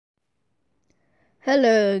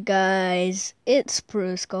Hello guys, it's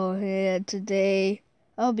Proscal here. Today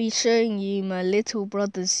I'll be showing you my little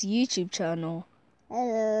brother's YouTube channel.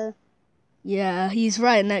 Hello. Yeah, he's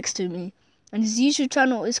right next to me. And his YouTube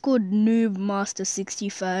channel is called Noob Master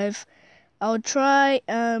 65. I'll try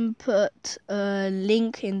and put a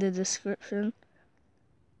link in the description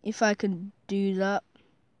if I can do that.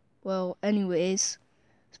 Well, anyways,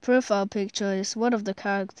 his profile picture is one of the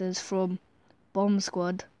characters from Bomb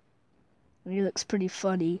Squad. And he looks pretty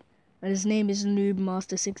funny. And his name is Noob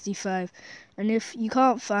Master 65. And if you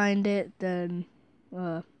can't find it, then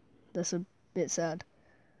that's a bit sad.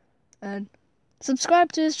 And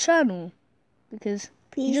subscribe to his channel because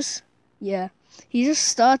Please. he just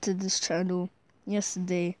started this channel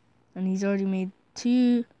yesterday, and he's already made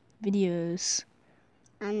 2 videos.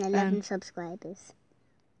 And 11 subscribers.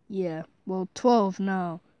 Yeah, well 12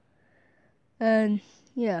 now. And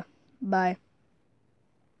yeah, bye.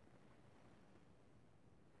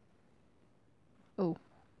 Oh,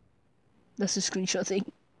 that's a screenshot thing.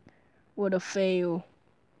 What a fail.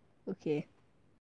 Okay.